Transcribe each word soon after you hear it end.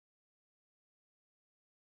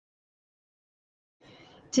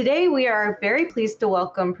Today, we are very pleased to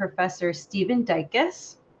welcome Professor Stephen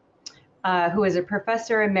Dycus, who is a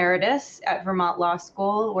professor emeritus at Vermont Law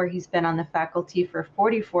School, where he's been on the faculty for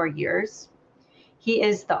 44 years. He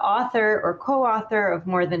is the author or co-author of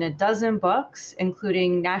more than a dozen books,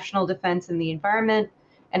 including National Defense and the Environment,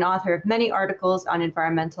 and author of many articles on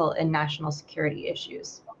environmental and national security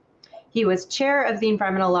issues. He was chair of the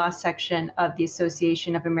environmental law section of the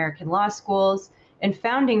Association of American Law Schools and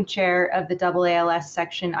founding chair of the AALS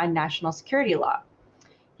section on national security law.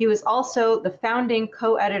 He was also the founding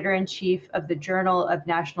co-editor-in-chief of the Journal of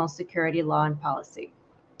National Security Law and Policy.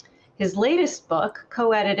 His latest book,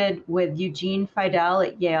 co-edited with Eugene Fidel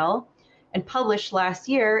at Yale and published last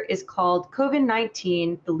year, is called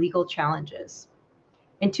COVID-19, The Legal Challenges.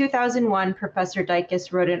 In 2001, Professor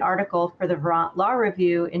Dycus wrote an article for the Vermont Law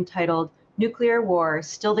Review entitled Nuclear War,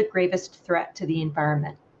 Still the Gravest Threat to the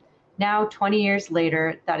Environment. Now, 20 years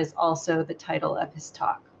later, that is also the title of his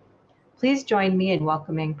talk. Please join me in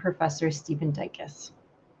welcoming Professor Stephen Dycus.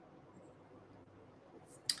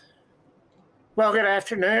 Well, good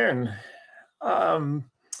afternoon. I'm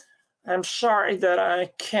sorry that I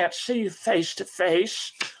can't see you face to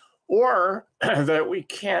face, or that we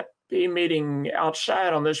can't be meeting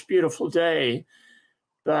outside on this beautiful day,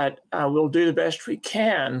 but we'll do the best we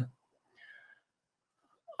can.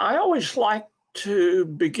 I always like to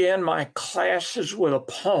begin my classes with a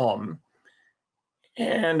poem,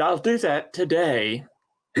 and I'll do that today.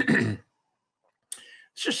 It's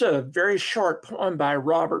just a very short poem by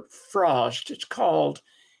Robert Frost. It's called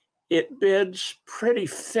It Bids Pretty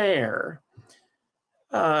Fair,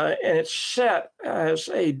 and it's set as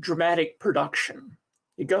a dramatic production.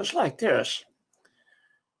 It goes like this.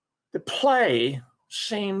 The play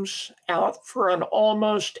seems out for an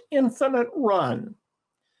almost infinite run.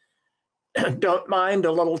 Don't mind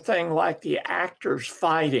a little thing like the actors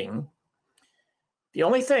fighting. The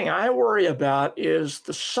only thing I worry about is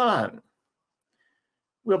the sun.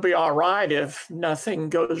 We'll be all right if nothing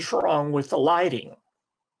goes wrong with the lighting.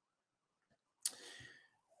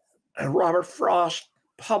 Robert Frost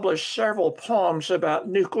published several poems about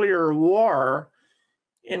nuclear war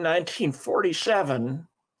in 1947,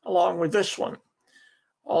 along with this one,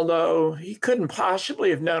 although he couldn't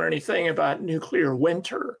possibly have known anything about nuclear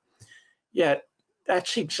winter. Yet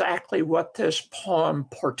that's exactly what this poem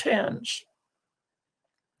portends.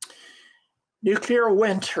 Nuclear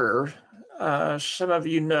winter, some of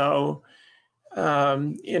you know,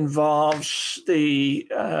 involves the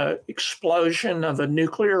explosion of a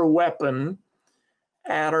nuclear weapon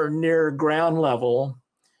at or near ground level.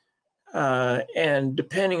 And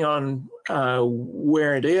depending on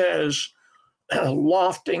where it is,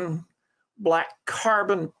 lofting black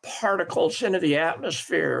carbon particles into the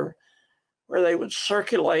atmosphere, where they would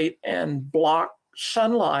circulate and block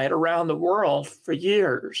sunlight around the world for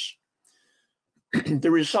years.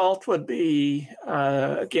 The result would be,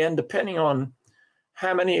 again, depending on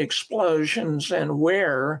how many explosions and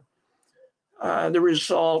where, the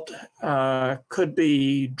result could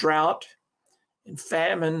be drought and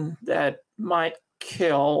famine that might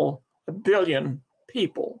kill 1 billion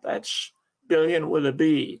people. That's billion with a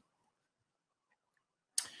B.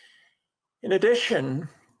 In addition,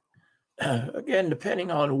 again,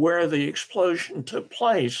 depending on where the explosion took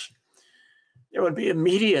place, there would be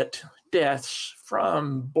immediate deaths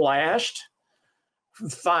from blast, from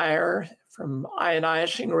fire, from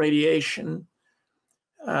ionizing radiation.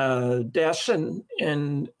 Deaths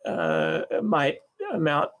might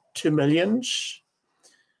amount to millions.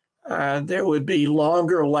 There would be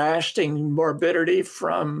longer lasting morbidity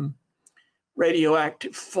from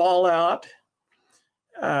radioactive fallout.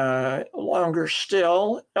 Longer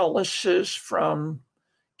still, illnesses from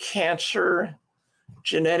cancer,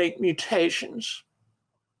 genetic mutations.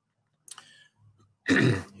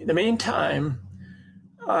 In the meantime,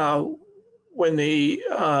 when the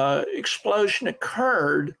explosion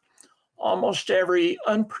occurred, almost every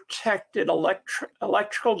unprotected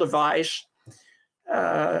electrical device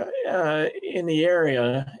in the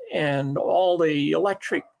area and all the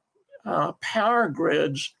electric power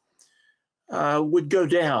grids would go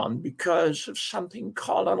down because of something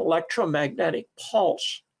called an electromagnetic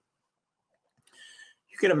pulse.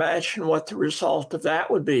 You can imagine what the result of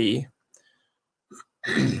that would be.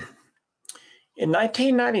 In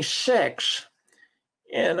 1996,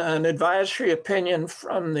 in an advisory opinion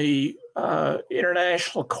from the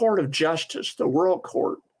International Court of Justice, the World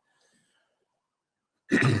Court,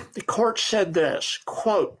 the court said this,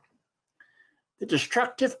 quote, "The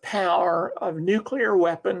destructive power of nuclear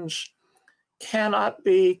weapons cannot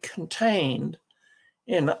be contained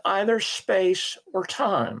in either space or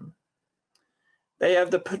time. They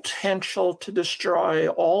have the potential to destroy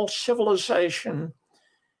all civilization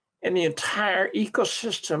and the entire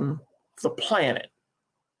ecosystem of the planet,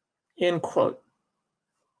 end quote.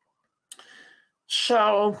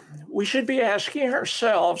 So we should be asking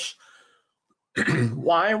ourselves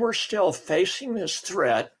why we're still facing this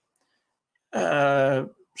threat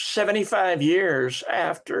 75 years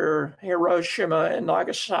after Hiroshima and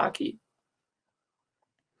Nagasaki.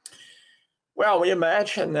 Well, we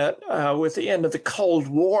imagine that with the end of the Cold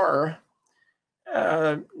War,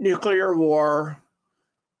 nuclear war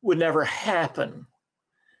would never happen,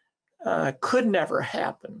 could never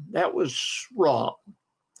happen. That was wrong.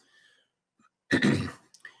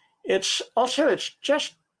 It's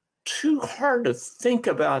just too hard to think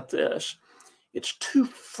about this. It's too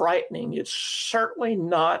frightening. It's certainly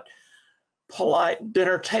not polite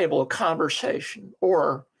dinner table conversation,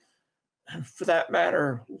 or for that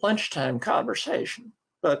matter, lunchtime conversation.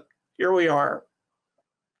 But here we are.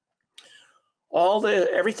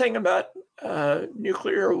 Everything about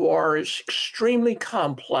nuclear war is extremely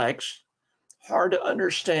complex, hard to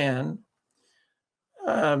understand.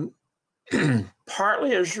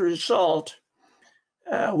 Partly as a result,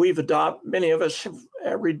 many of us have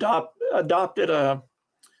adopted a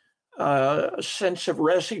sense of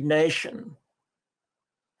resignation.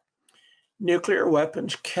 Nuclear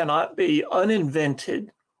weapons cannot be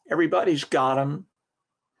uninvented. Everybody's got them.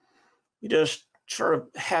 You just sort of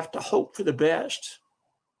have to hope for the best.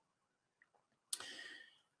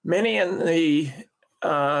 Many in the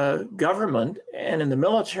government and in the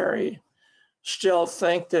military still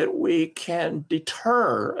think that we can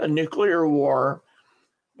deter a nuclear war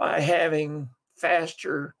by having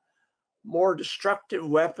faster, more destructive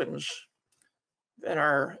weapons than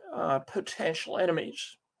our potential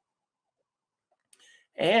enemies.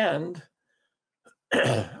 And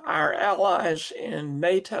our allies in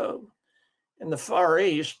NATO and the Far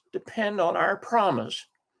East depend on our promise.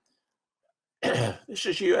 This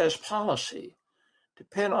is US policy.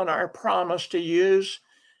 Depend on our promise to use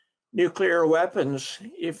nuclear weapons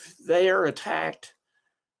if they are attacked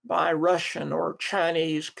by Russian or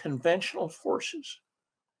Chinese conventional forces.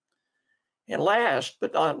 And last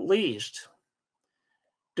but not least,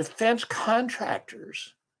 defense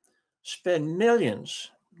contractors spend millions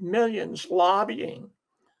lobbying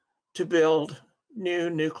to build new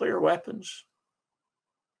nuclear weapons.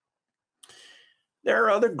 There are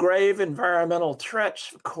other grave environmental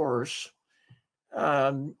threats, of course,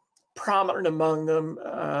 prominent among them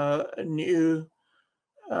a new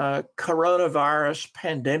coronavirus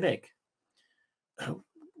pandemic.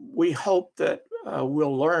 We hope that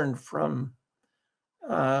we'll learn from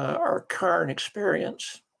our current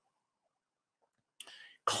experience.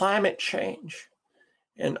 Climate change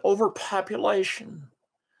and overpopulation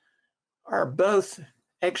are both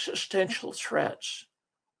existential threats.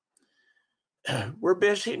 We're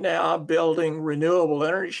busy now building renewable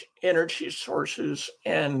energy sources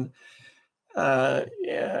and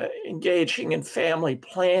engaging in family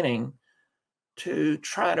planning to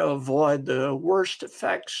try to avoid the worst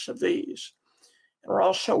effects of these. And we're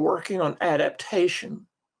also working on adaptation.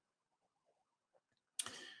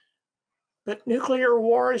 But nuclear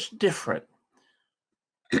war is different.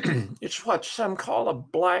 It's what some call a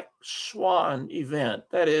black swan event.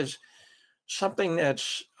 That is something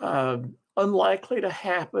that's unlikely to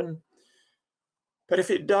happen. But if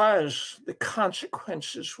it does, the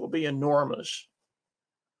consequences will be enormous.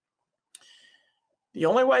 The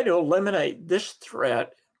only way to eliminate this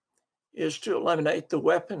threat is to eliminate the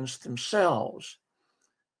weapons themselves.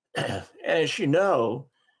 And as you know,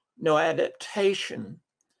 no adaptation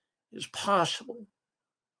is possible.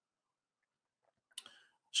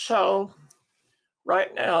 So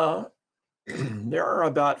right now, there are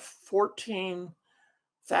about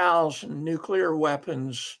 14,000 nuclear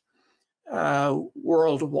weapons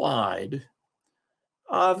worldwide.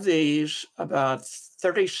 Of these, about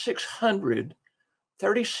 3,600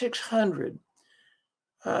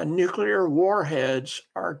 nuclear warheads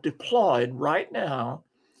are deployed right now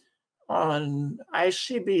on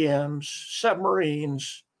ICBMs,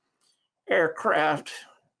 submarines, aircraft,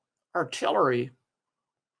 artillery.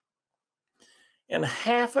 And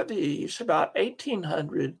half of these, about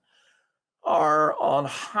 1,800, are on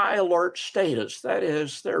high alert status. That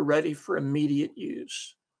is, they're ready for immediate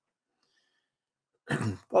use.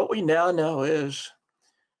 What we now know is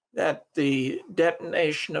that the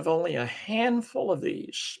detonation of only a handful of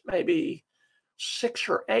these, maybe 6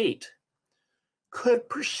 or 8, could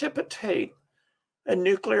precipitate a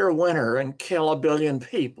nuclear winter and kill 1 billion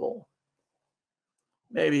people,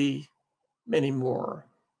 maybe many more.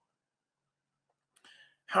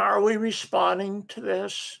 How are we responding to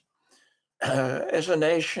this? as a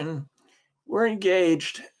nation, we're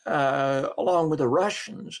engaged, along with the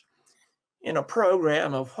Russians, in a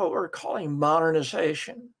program of what we're calling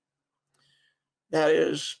modernization. That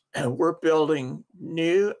is, we're building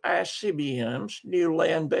new ICBMs, new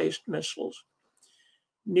land-based missiles,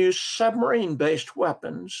 new submarine-based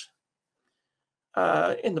weapons.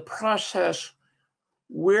 In the process,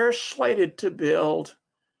 we're slated to build,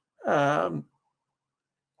 we're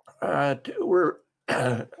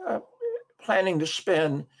planning to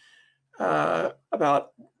spend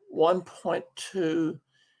about $1.2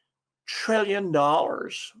 trillion,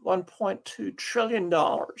 $1.2 trillion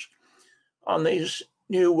on these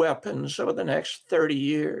new weapons over the next 30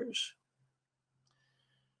 years.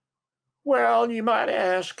 Well, you might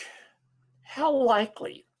ask, how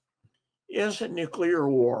likely is a nuclear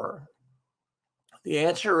war? The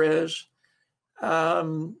answer is,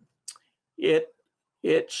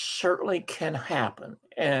 it certainly can happen,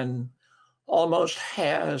 and almost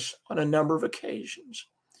has on a number of occasions.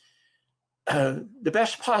 The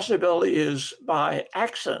best possibility is by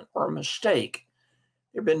accident or mistake.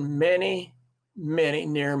 There have been many, many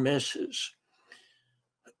near misses.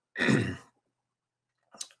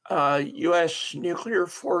 U.S. nuclear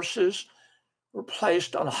forces were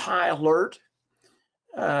placed on high alert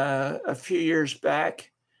a few years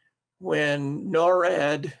back when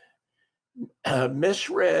NORAD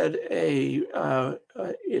misread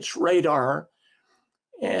its radar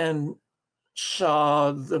and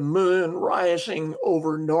saw the moon rising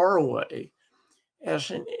over Norway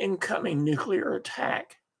as an incoming nuclear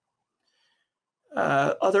attack.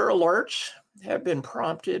 Other alerts have been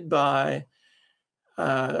prompted by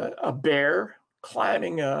a bear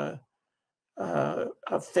climbing a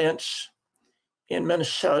fence in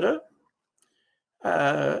Minnesota,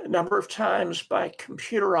 a number of times by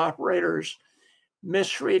computer operators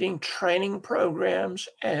misreading training programs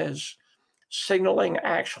as signaling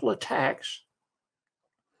actual attacks.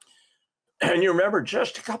 And you remember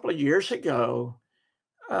just a couple of years ago,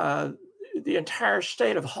 the entire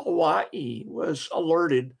state of Hawaii was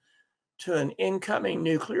alerted to an incoming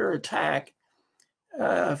nuclear attack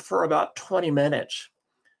for about 20 minutes.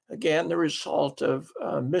 Again, the result of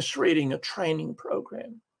misreading a training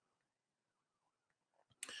program.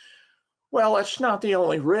 Well, that's not the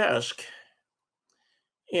only risk.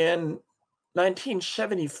 In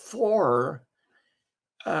 1974,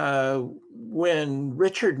 when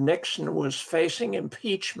Richard Nixon was facing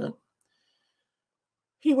impeachment,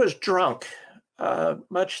 he was drunk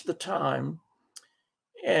much of the time,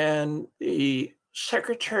 and the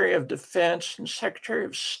Secretary of Defense and Secretary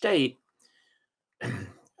of State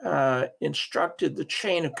instructed the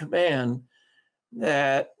chain of command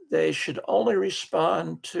that they should only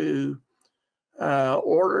respond to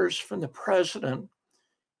orders from the president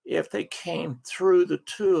if they came through the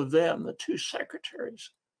two of them, the two secretaries.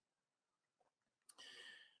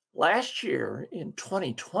 Last year in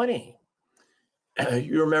 2020,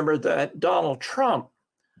 you remember that Donald Trump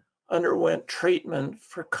underwent treatment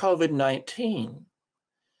for COVID-19.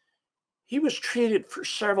 He was treated for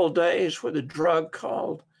several days with a drug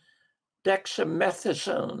called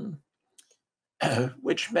dexamethasone,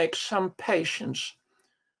 which makes some patients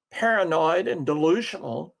paranoid and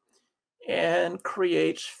delusional and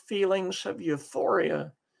creates feelings of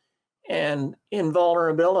euphoria and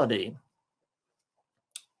invulnerability.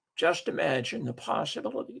 Just imagine the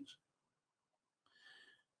possibilities.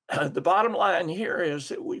 The bottom line here is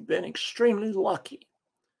that we've been extremely lucky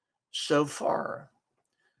so far,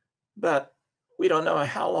 but we don't know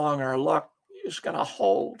how long our luck is going to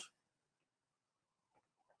hold.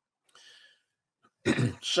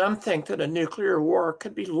 Some think that a nuclear war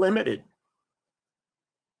could be limited.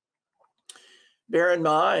 Bear in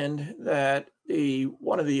mind that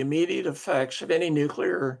one of the immediate effects of any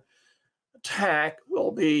nuclear attack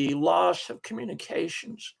will be loss of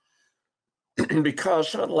communications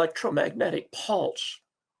because of an electromagnetic pulse.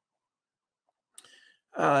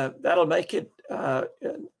 That'll make it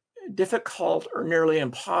difficult or nearly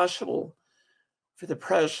impossible for the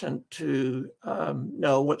president to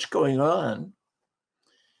know what's going on.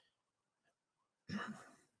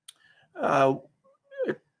 A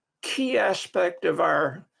key aspect of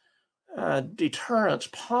our deterrence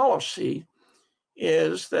policy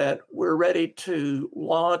is that we're ready to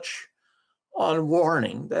launch on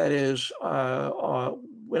warning. That is,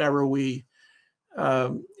 whenever we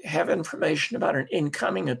have information about an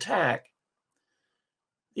incoming attack.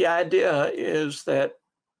 The idea is that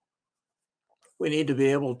we need to be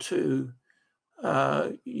able to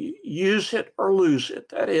use it or lose it.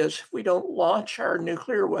 That is, if we don't launch our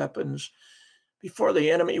nuclear weapons before the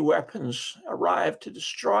enemy weapons arrive to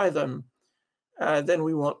destroy them, then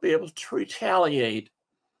we won't be able to retaliate.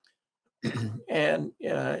 And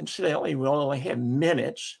incidentally, we'll only have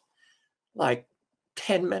minutes, like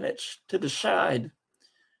 10 minutes, to decide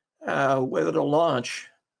whether to launch.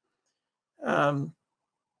 Part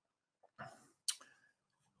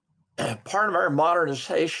of our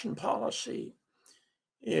modernization policy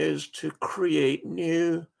is to create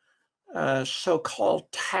new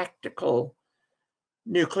so-called tactical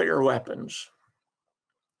nuclear weapons.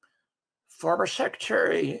 Former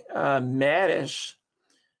Secretary Mattis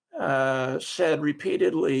said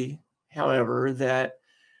repeatedly, however, that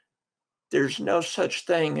there's no such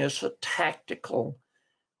thing as a tactical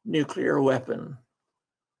nuclear weapon.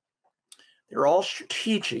 They're all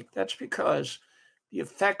strategic. That's because the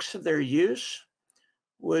effects of their use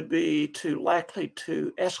would be too likely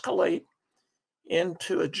to escalate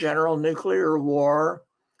into a general nuclear war,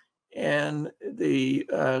 and the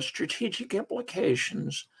strategic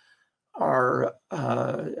implications are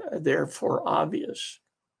therefore obvious.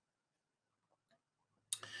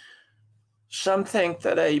 Some think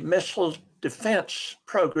that a missile defense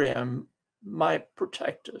program might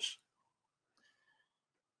protect us.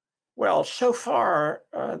 Well, so far,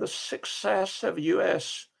 the success of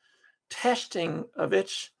U.S. testing of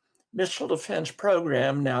its missile defense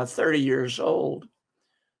program, now 30 years old,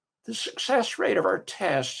 the success rate of our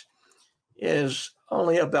test is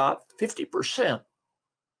only about 50%.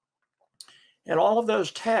 And all of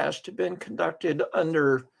those tests have been conducted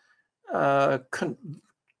under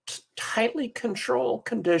tightly controlled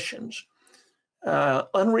conditions,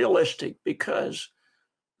 unrealistic because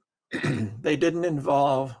they didn't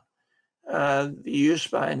involve the use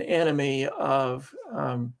by an enemy of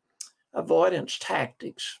avoidance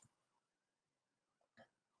tactics.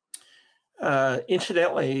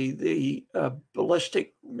 Incidentally, the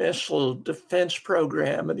ballistic missile defense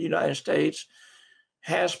program of the United States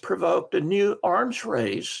has provoked a new arms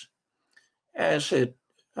race, as it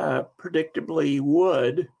predictably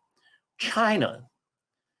would. China,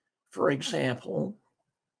 for example,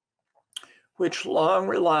 which long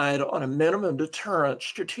relied on a minimum deterrent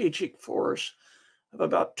strategic force of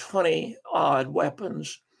about 20 odd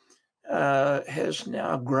weapons, has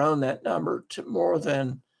now grown that number to more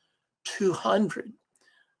than 200.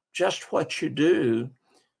 Just what you do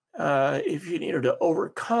if you needed to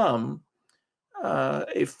overcome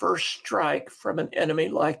a first strike from an enemy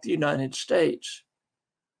like the United States.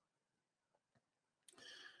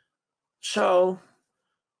 So,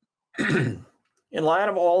 in light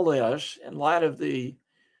of all this, in light of the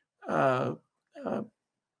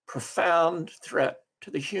profound threat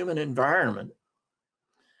to the human environment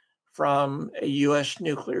from a U.S.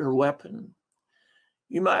 nuclear weapon,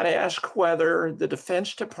 you might ask whether the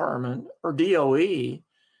Defense Department, or DOE,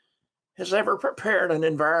 has ever prepared an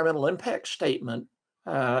environmental impact statement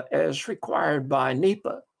as required by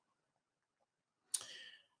NEPA.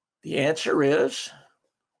 The answer is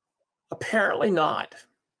apparently not.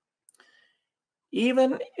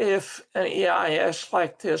 Even if an EIS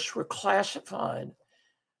like this were classified,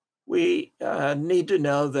 we need to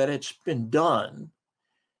know that it's been done.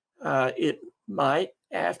 It might,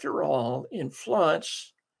 after all,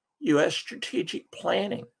 influence U.S. strategic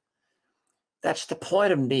planning. That's the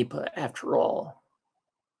point of NEPA, after all.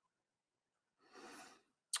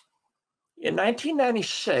 In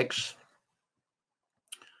 1996,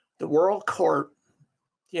 the World Court,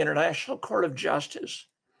 the International Court of Justice,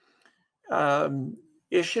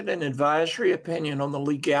 issued an advisory opinion on the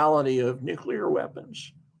legality of nuclear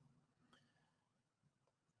weapons.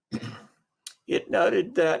 It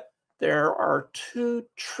noted that there are two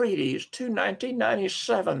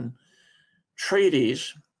 1997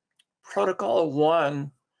 treaties, Protocol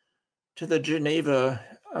 1 to the Geneva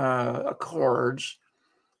Accords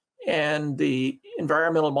and the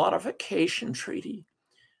Environmental Modification Treaty.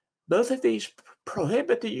 Both of these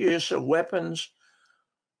prohibit the use of weapons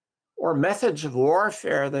or methods of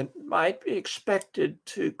warfare that might be expected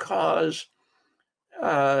to cause,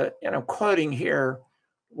 and I'm quoting here,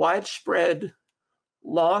 widespread,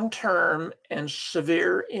 long-term, and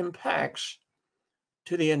severe impacts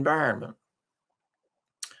to the environment.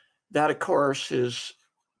 That, of course, is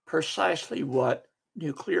precisely what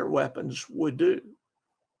nuclear weapons would do.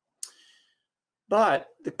 But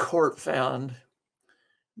the court found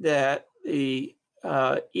that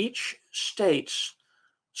each state's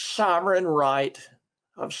sovereign right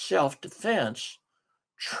of self-defense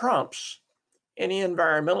trumps any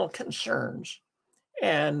environmental concerns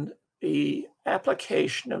and the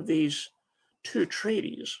application of these two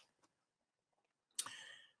treaties.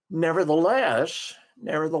 Nevertheless,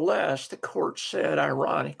 the court said,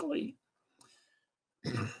 ironically,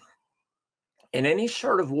 in any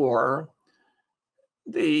sort of war,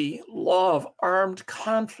 the law of armed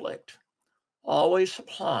conflict always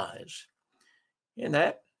applies. And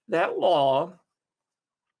that law,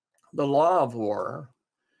 the law of war,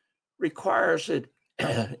 requires that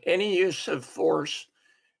any use of force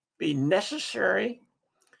be necessary.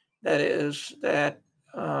 That is, that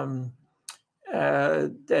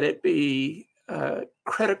it be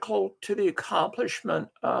critical to the accomplishment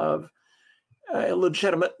of a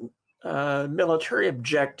legitimate military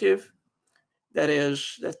objective. That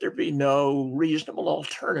is, that there be no reasonable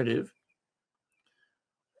alternative.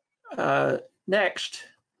 Next,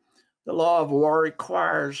 the law of war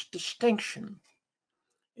requires distinction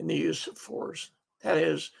in the use of force. That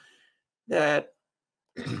is, that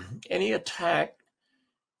any attack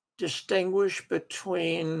distinguish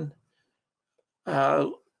between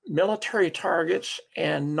military targets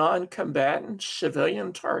and non-combatant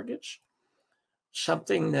civilian targets,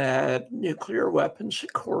 something that nuclear weapons,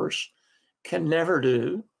 of course, can never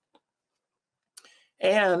do.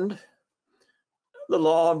 And the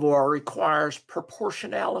law of war requires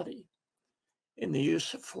proportionality in the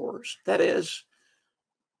use of force. That is,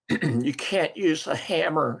 you can't use a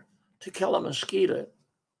hammer to kill a mosquito.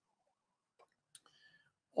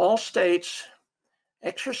 All states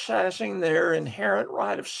exercising their inherent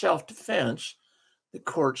right of self-defense, the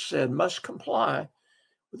court said, must comply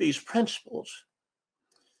with these principles.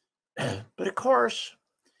 But of course,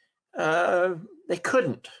 they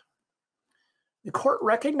couldn't. The court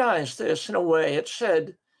recognized this in a way. It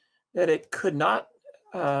said that it could not,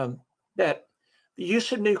 that the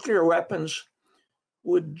use of nuclear weapons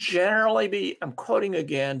would generally be, I'm quoting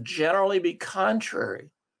again, generally be contrary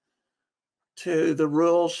to the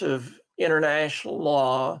rules of international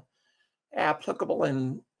law applicable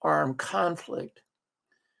in armed conflict.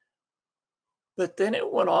 But then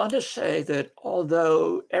it went on to say that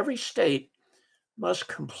although every state must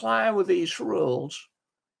comply with these rules,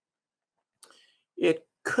 it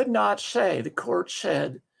could not say, the court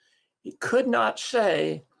said, it could not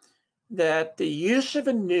say that the use of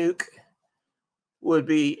a nuke would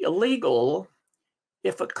be illegal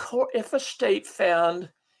if a state found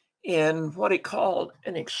in what he called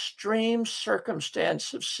an extreme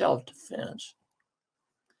circumstance of self-defense,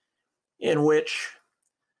 in which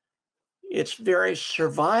its very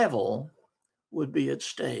survival would be at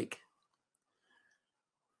stake.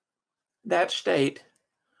 That state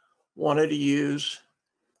wanted to use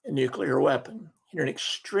a nuclear weapon in an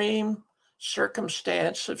extreme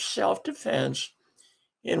circumstance of self-defense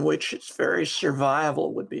in which its very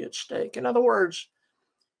survival would be at stake. In other words,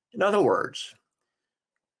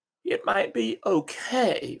 it might be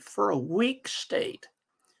okay for a weak state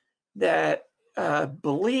that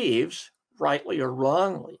believes, rightly or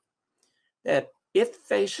wrongly, that it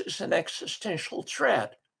faces an existential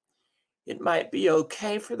threat. It might be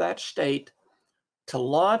okay for that state to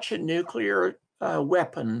launch a nuclear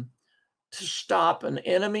weapon to stop an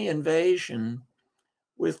enemy invasion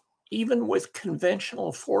even with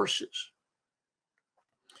conventional forces.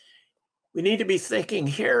 We need to be thinking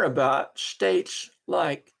here about states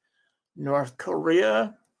like North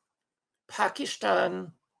Korea,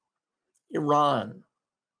 Pakistan, Iran.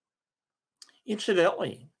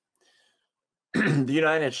 Incidentally, the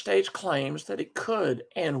United States claims that it could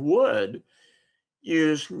and would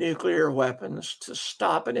use nuclear weapons to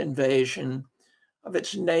stop an invasion of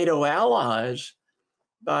its NATO allies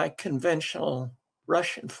by conventional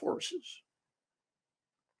Russian forces.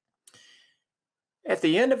 At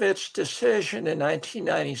the end of its decision in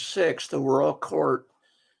 1996, the World Court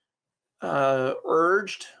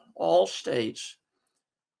urged all states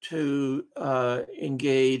to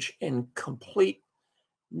engage in complete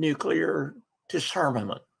nuclear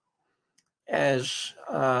disarmament, as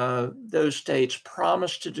those states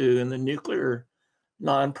promised to do in the Nuclear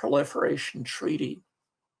Non-Proliferation Treaty.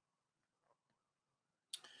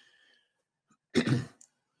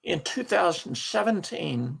 In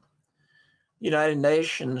 2017, the United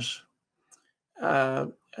Nations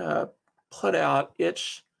put out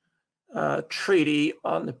its treaty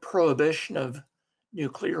on the prohibition of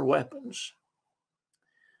nuclear weapons.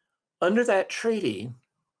 Under that treaty,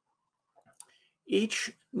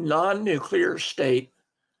 each non-nuclear state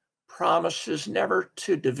promises never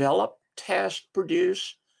to develop, test,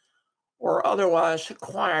 produce, or otherwise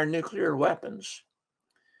acquire nuclear weapons.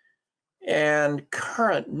 And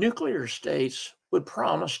current nuclear states would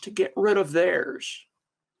promise to get rid of theirs.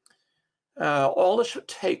 All this would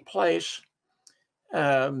take place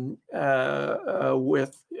with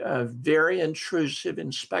very intrusive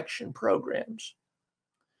inspection programs.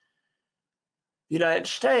 The United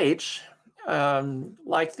States,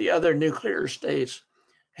 like the other nuclear states,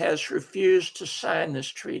 has refused to sign this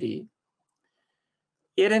treaty.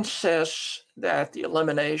 It insists that the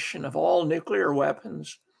elimination of all nuclear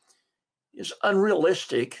weapons is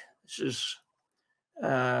unrealistic. This is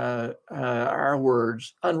our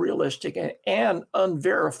words, unrealistic and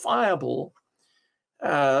unverifiable,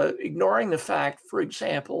 ignoring the fact, for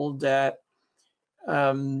example, that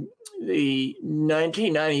the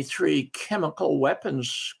 1993 Chemical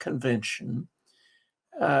Weapons Convention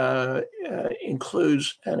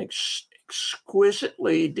includes an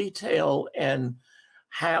exquisitely detailed and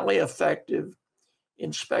highly effective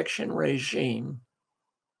inspection regime.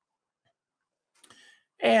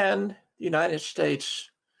 And the United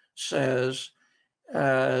States says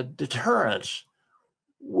deterrence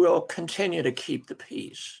will continue to keep the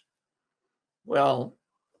peace. Well,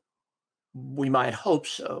 we might hope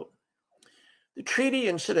so. The treaty,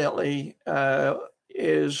 incidentally,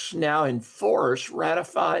 is now in force,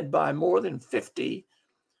 ratified by more than 50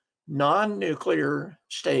 non-nuclear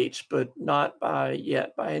states, but not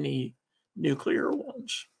yet by any nuclear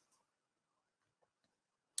ones.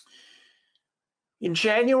 In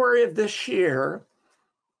January of this year,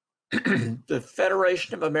 the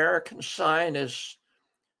Federation of American Scientists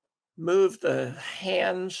moved the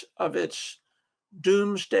hands of its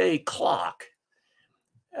doomsday clock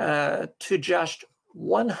to just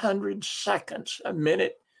 100 seconds, a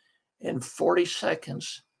minute and 40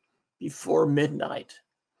 seconds before midnight.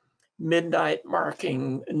 Midnight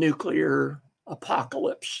marking a nuclear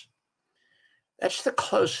apocalypse. That's the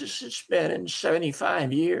closest it's been in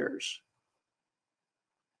 75 years.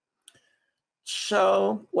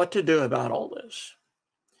 So, what to do about all this?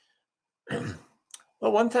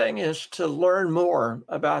 Well, one thing is to learn more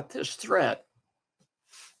about this threat.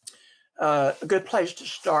 A good place to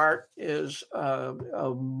start is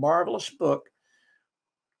a marvelous book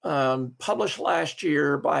published last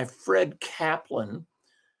year by Fred Kaplan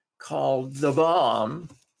called The Bomb,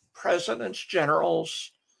 Presidents,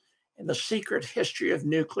 Generals, and the Secret History of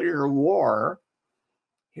Nuclear War.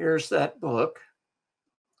 Here's that book.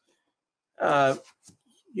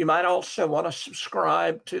 You might also want to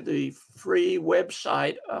subscribe to the free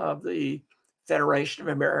website of the Federation of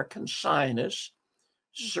American Scientists.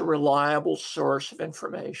 This is a reliable source of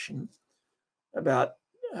information about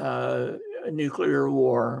a nuclear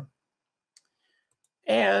war.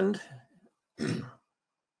 And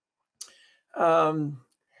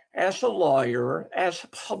as a lawyer, as a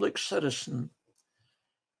public citizen,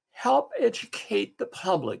 help educate the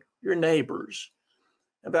public, your neighbors,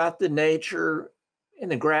 about the nature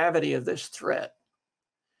and the gravity of this threat.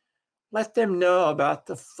 Let them know about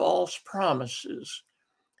the false promises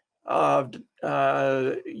of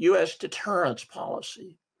U.S. deterrence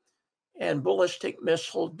policy and ballistic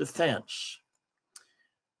missile defense.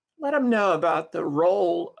 Let them know about the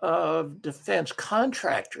role of defense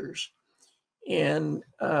contractors in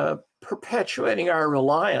perpetuating our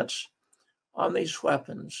reliance on these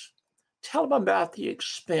weapons. Tell them about the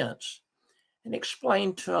expense and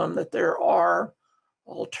explain to them that there are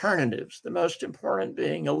alternatives, the most important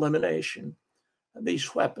being elimination of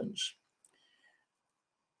these weapons.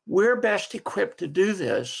 We're best equipped to do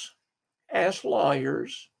this as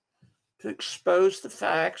lawyers, to expose the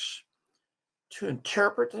facts, to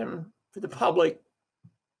interpret them for the public,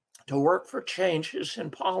 to work for changes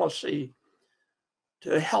in policy,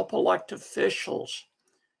 to help elect officials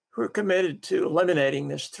who are committed to eliminating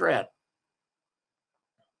this threat.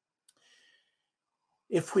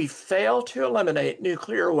 If we fail to eliminate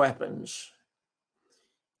nuclear weapons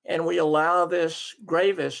and we allow this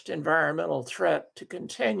gravest environmental threat to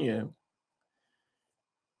continue,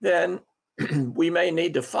 then we may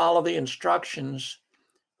need to follow the instructions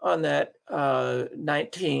on that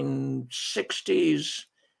 1960s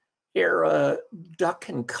era duck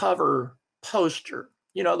and cover poster.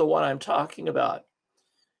 You know, the one I'm talking about.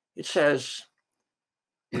 It says,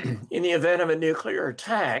 in the event of a nuclear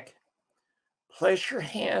attack, place your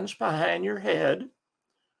hands behind your head,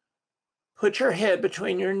 put your head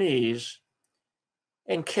between your knees,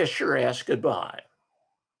 and kiss your ass goodbye.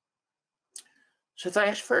 So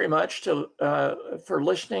thanks very much for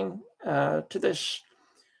listening to this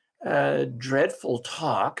dreadful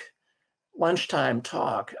talk, lunchtime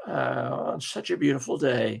talk on such a beautiful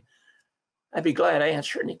day. I'd be glad to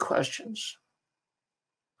answer any questions.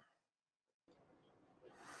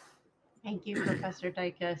 Thank you, Professor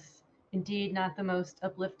Dycus. Indeed, not the most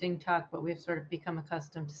uplifting talk, but we've sort of become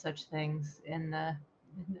accustomed to such things in the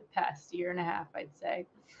past year and a half, I'd say.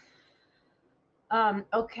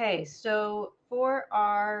 Okay, so for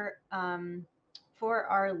our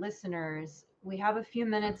listeners, we have a few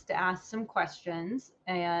minutes to ask some questions,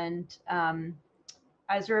 and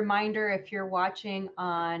As a reminder, if you're watching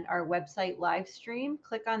on our website live stream,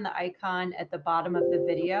 click on the icon at the bottom of the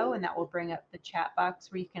video, and that will bring up the chat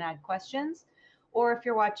box where you can add questions. Or if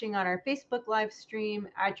you're watching on our Facebook live stream,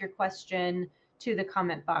 add your question to the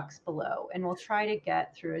comment box below, and we'll try to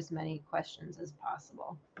get through as many questions as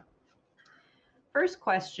possible. First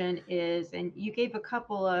question is, and you gave a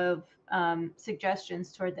couple of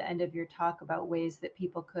suggestions toward the end of your talk about ways that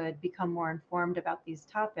people could become more informed about these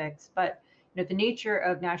topics, but the nature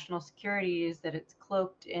of national security is that it's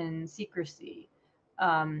cloaked in secrecy,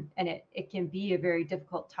 and it can be a very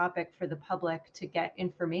difficult topic for the public to get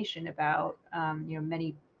information about.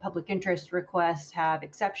 Many public interest requests have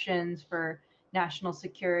exceptions for national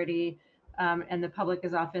security. And the public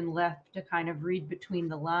is often left to kind of read between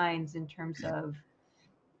the lines in terms of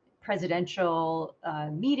presidential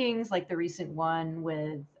meetings, like the recent one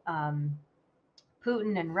with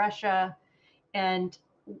Putin and Russia. And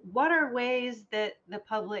what are ways that the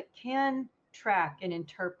public can track and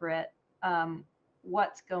interpret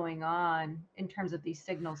what's going on in terms of these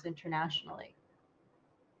signals internationally?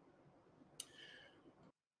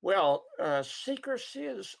 Well, secrecy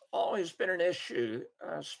has always been an issue,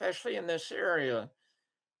 especially in this area.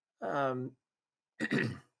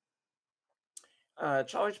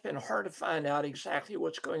 It's always been hard to find out exactly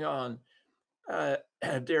what's going on.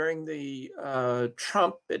 During the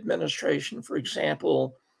Trump administration, for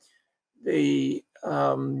example, the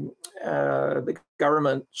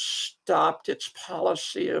government stopped its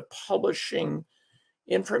policy of publishing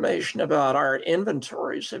information about our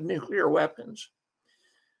inventories of nuclear weapons.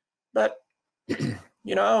 But,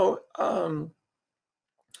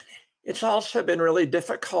 it's also been really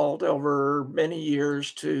difficult over many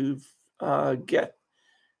years to get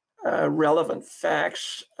relevant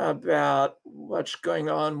facts about what's going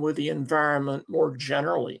on with the environment more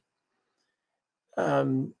generally.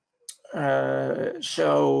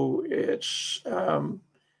 So it's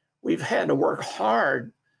we've had to work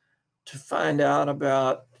hard to find out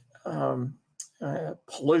about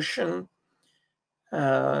pollution,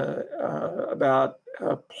 about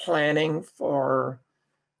planning for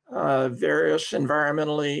various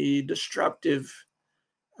environmentally destructive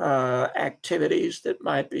activities that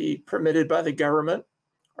might be permitted by the government,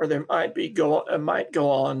 or there might go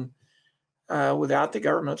on without the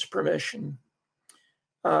government's permission.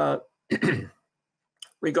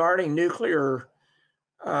 Regarding nuclear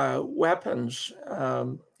weapons,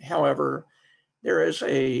 however, there is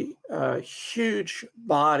a huge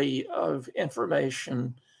body of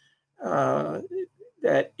information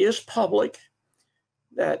that is public,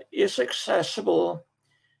 that is accessible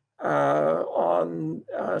on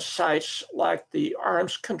sites like the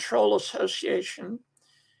Arms Control Association.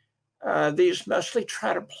 These mostly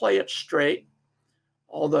try to play it straight,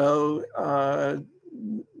 although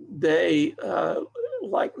they,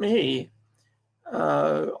 like me,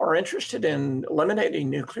 are interested in eliminating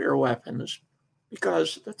nuclear weapons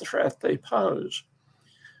because of the threat they pose.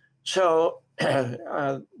 So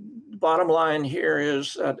the bottom line here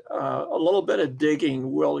is that a little bit of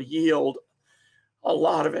digging will yield a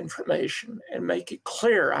lot of information and make it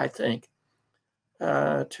clear, I think,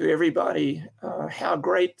 to everybody how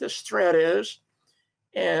great this threat is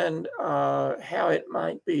and how it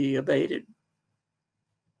might be abated.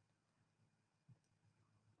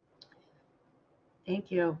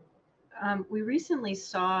 Thank you. We recently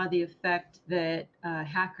saw the effect that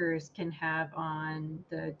hackers can have on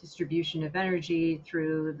the distribution of energy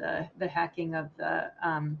through the hacking of the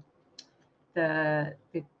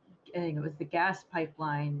I think it was the gas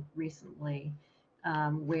pipeline recently,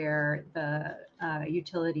 where the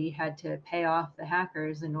utility had to pay off the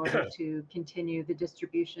hackers in order to continue the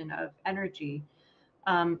distribution of energy.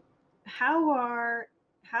 How are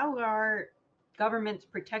governments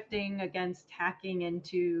protecting against hacking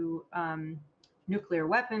into nuclear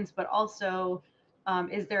weapons, but also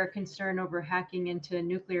is there a concern over hacking into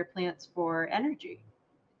nuclear plants for energy?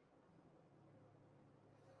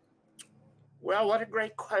 Well, what a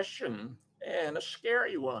great question, and a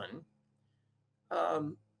scary one.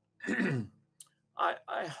 I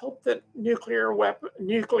hope that nuclear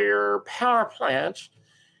power plants,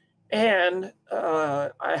 and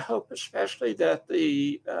I hope especially that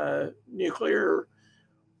the nuclear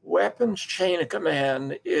weapons chain of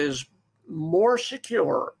command is more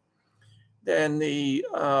secure than the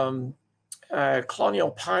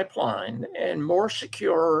Colonial Pipeline, and more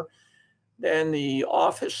secure than the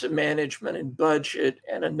Office of Management and Budget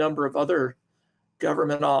and a number of other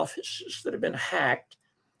government offices that have been hacked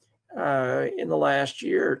in the last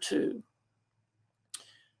year or two.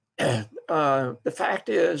 The fact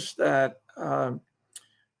is that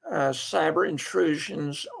cyber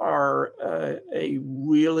intrusions are a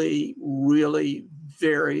really, really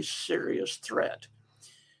very serious threat.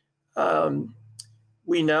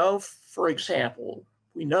 We know, for example,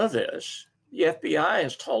 we know this, the FBI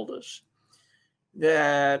has told us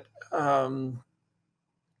that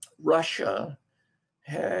Russia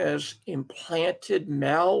has implanted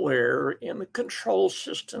malware in the control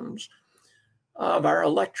systems of our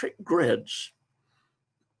electric grids.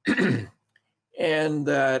 And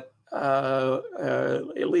that,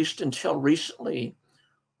 at least until recently,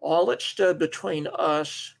 all that stood between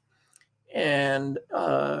us and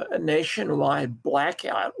a nationwide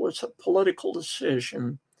blackout was a political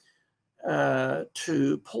decision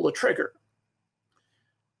to pull the trigger.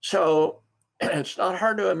 So it's not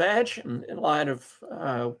hard to imagine, in light of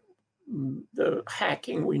the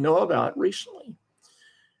hacking we know about recently,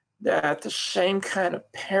 that the same kind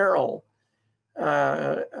of peril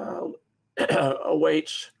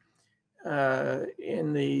awaits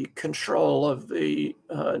in the control of the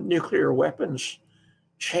nuclear weapons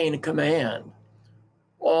chain of command.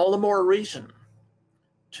 All the more reason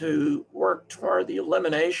to work toward the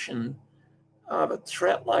elimination of a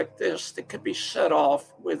threat like this that could be set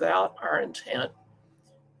off without our intent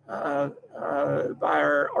or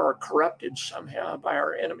corrupted somehow by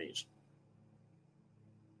our enemies.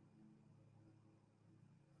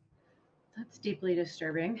 That's deeply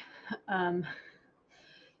disturbing.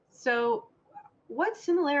 So what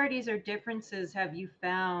similarities or differences have you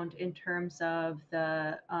found in terms of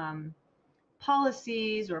the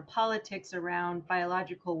policies or politics around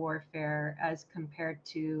biological warfare as compared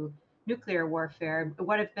to nuclear warfare?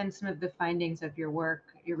 What have been some of the findings of your work,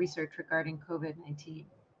 your research regarding COVID-19?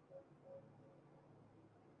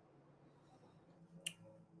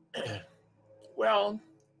 Well,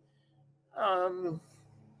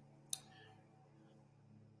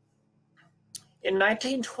 in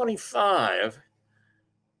 1925,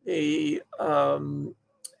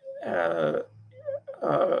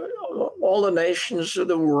 all the nations of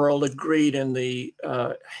the world agreed in the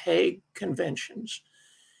Hague Conventions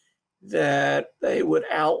that they would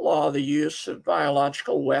outlaw the use of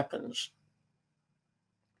biological weapons.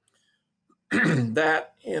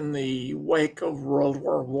 That in the wake of World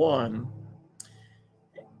War I.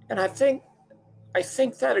 And I think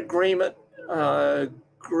that agreement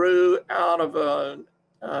grew out of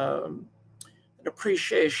an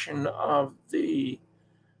appreciation of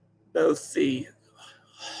both the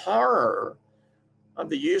horror of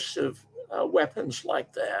the use of weapons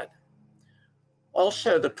like that,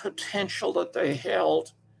 also the potential that they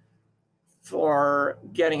held for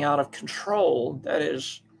getting out of control, that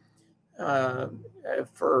is,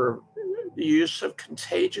 for the use of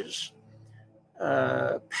contagious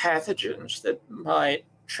pathogens that might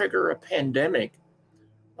trigger a pandemic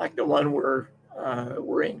like the one we're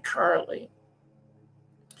in currently.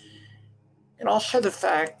 And also the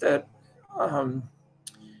fact that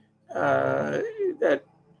that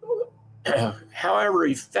however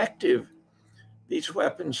effective these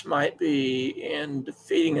weapons might be in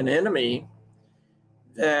defeating an enemy,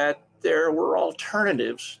 that there were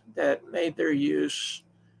alternatives that made their use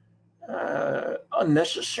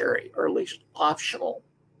unnecessary, or at least optional.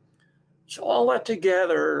 So all that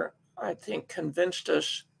together, I think, convinced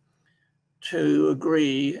us to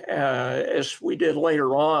agree, as we did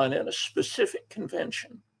later on in a specific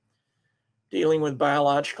convention dealing with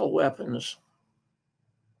biological weapons,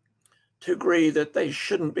 to agree that they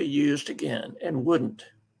shouldn't be used again and wouldn't.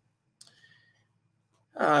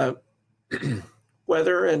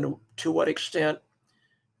 Whether and to what extent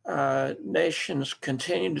nations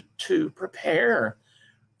continue to prepare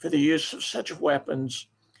for the use of such weapons,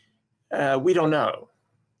 we don't know.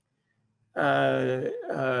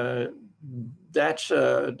 That's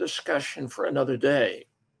a discussion for another day.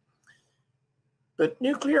 But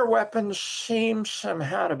nuclear weapons seem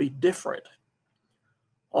somehow to be different,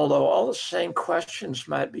 although all the same questions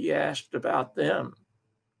might be asked about them.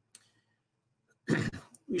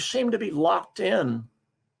 We seem to be locked in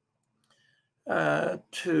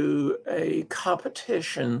to a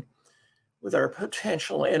competition with our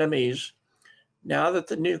potential enemies now that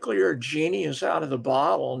the nuclear genie is out of the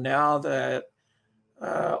bottle, now that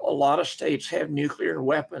a lot of states have nuclear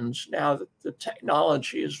weapons, now that the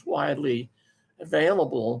technology is widely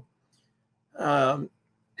available, and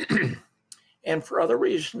for other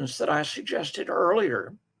reasons that I suggested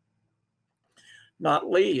earlier, not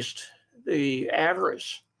least the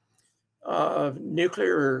avarice of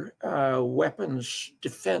nuclear weapons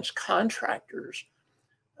defense contractors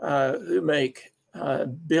who make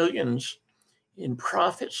billions in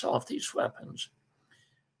profits off these weapons.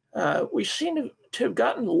 We seem to have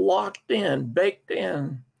gotten locked in, baked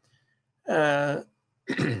in uh,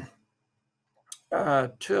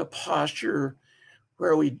 to a posture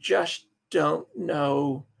where we just don't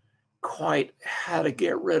know quite how to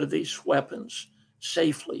get rid of these weapons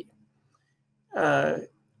safely.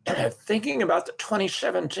 Thinking about the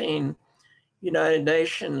 2017 United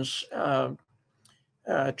Nations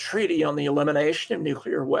Treaty on the Elimination of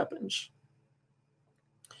Nuclear Weapons,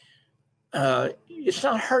 it's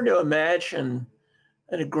not hard to imagine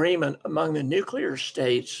an agreement among the nuclear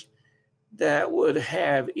states that would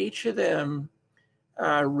have each of them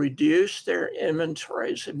reduce their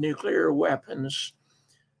inventories of nuclear weapons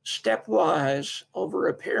stepwise over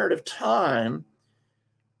a period of time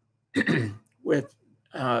with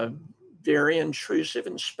very intrusive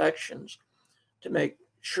inspections to make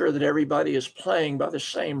sure that everybody is playing by the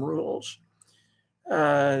same rules.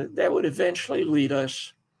 That would eventually lead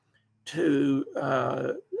us to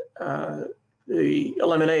the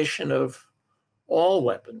elimination of all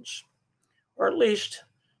weapons, or at least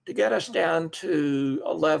to get us down to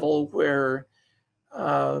a level where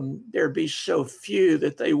there'd be so few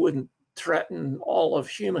that they wouldn't threaten all of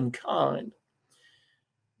humankind.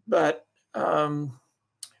 But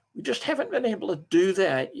we just haven't been able to do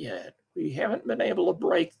that yet. We haven't been able to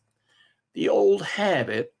break the old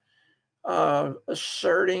habit of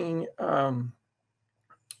asserting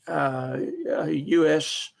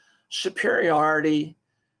U.S. superiority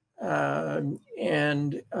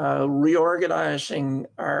and reorganizing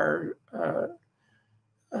our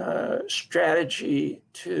strategy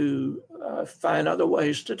to find other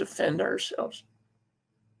ways to defend ourselves.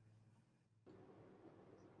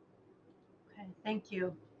 Okay, thank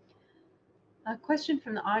you. A question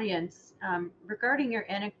from the audience regarding your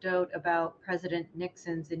anecdote about President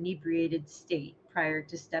Nixon's inebriated state prior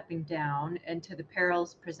to stepping down and to the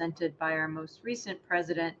perils presented by our most recent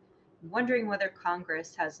president. I'm wondering whether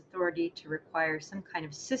Congress has authority to require some kind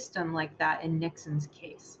of system like that in Nixon's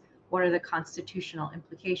case. What are the constitutional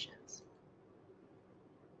implications?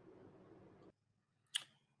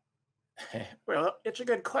 Well, it's a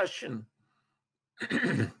good question.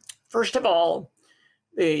 First of all,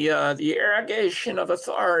 the arrogation of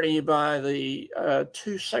authority by the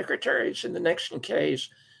two secretaries in the Nixon case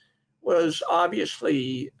was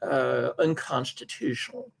obviously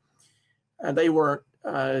unconstitutional. They weren't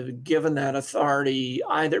given that authority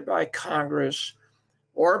either by Congress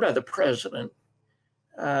or by the president.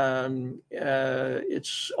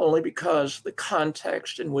 It's only because the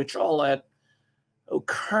context in which all that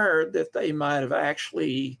occurred that they might have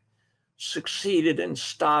actually succeeded in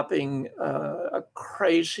stopping a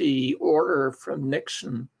crazy order from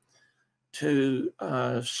Nixon to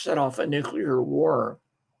set off a nuclear war.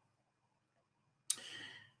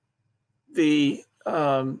 The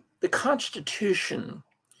Constitution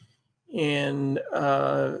in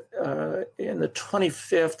the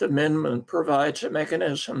 25th Amendment provides a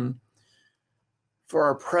mechanism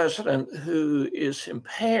for a president who is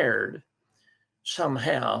impaired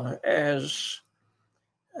somehow, as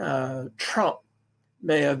Trump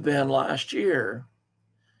may have been last year,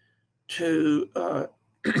 to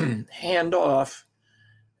hand off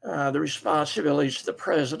the responsibilities of the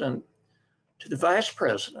president to the vice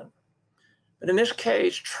president. But in this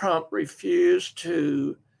case, Trump refused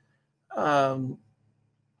to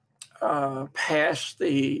pass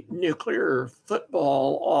the nuclear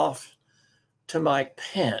football off to Mike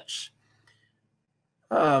Pence.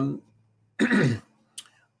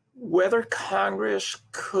 Whether Congress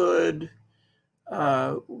could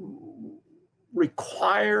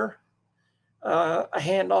require a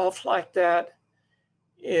handoff like that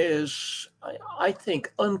is, I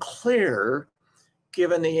think, unclear,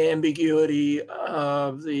 given the ambiguity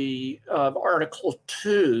of Article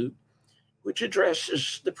 2, which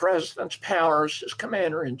addresses the president's powers as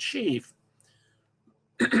commander-in-chief.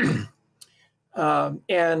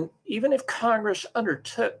 And even if Congress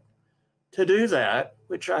undertook to do that,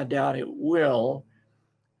 which I doubt it will,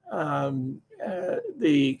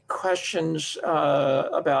 the questions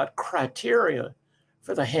about criteria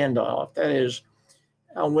for the handoff, that is,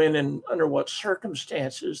 when and under what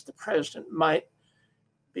circumstances the president might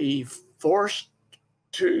be forced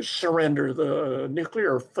to surrender the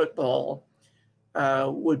nuclear football,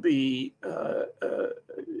 would be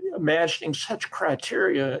imagining such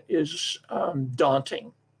criteria is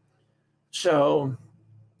daunting. So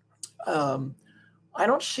I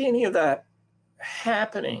don't see any of that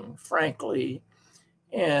happening, frankly.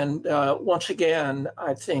 And once again,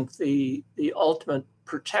 I think the ultimate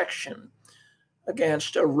protection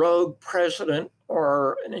against a rogue president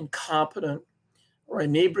or an incompetent or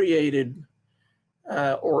inebriated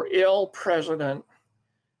or ill president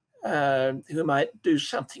who might do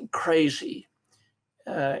something crazy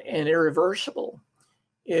and irreversible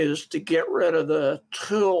is to get rid of the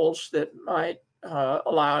tools that might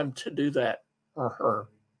allow him to do that, or her.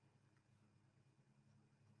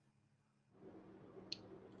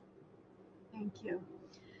 Thank you.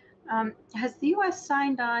 Has the U.S.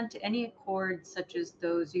 signed on to any accords such as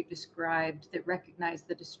those you described that recognize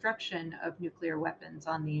the destruction of nuclear weapons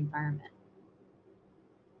on the environment?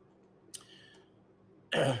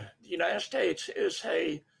 The United States is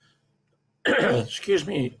a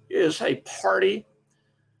is a party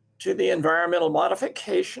to the Environmental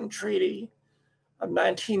Modification Treaty of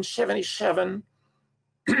 1977.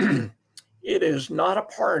 It is not a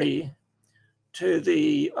party to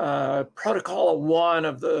the Protocol 1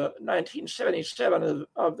 of the 1977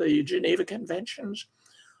 of the Geneva Conventions,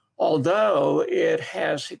 although it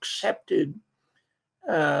has accepted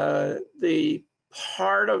the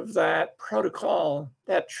part of that protocol,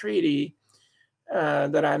 that treaty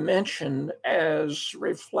that I mentioned, as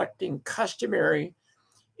reflecting customary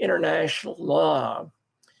international law.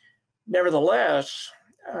 Nevertheless,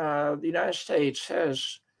 the United States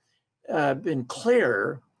has been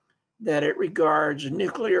clear that it regards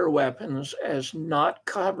nuclear weapons as not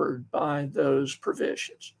covered by those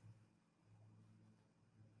provisions.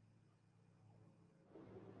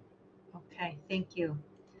 Okay, thank you.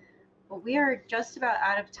 Well, we are just about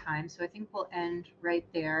out of time, so I think we'll end right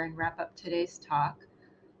there and wrap up today's talk.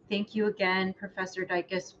 Thank you again, Professor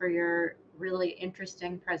Dycus, for your really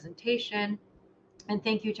interesting presentation. And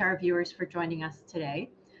thank you to our viewers for joining us today.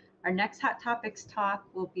 Our next Hot Topics talk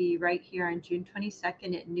will be right here on June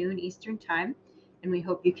 22nd at noon Eastern Time, and we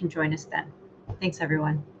hope you can join us then. Thanks,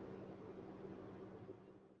 everyone.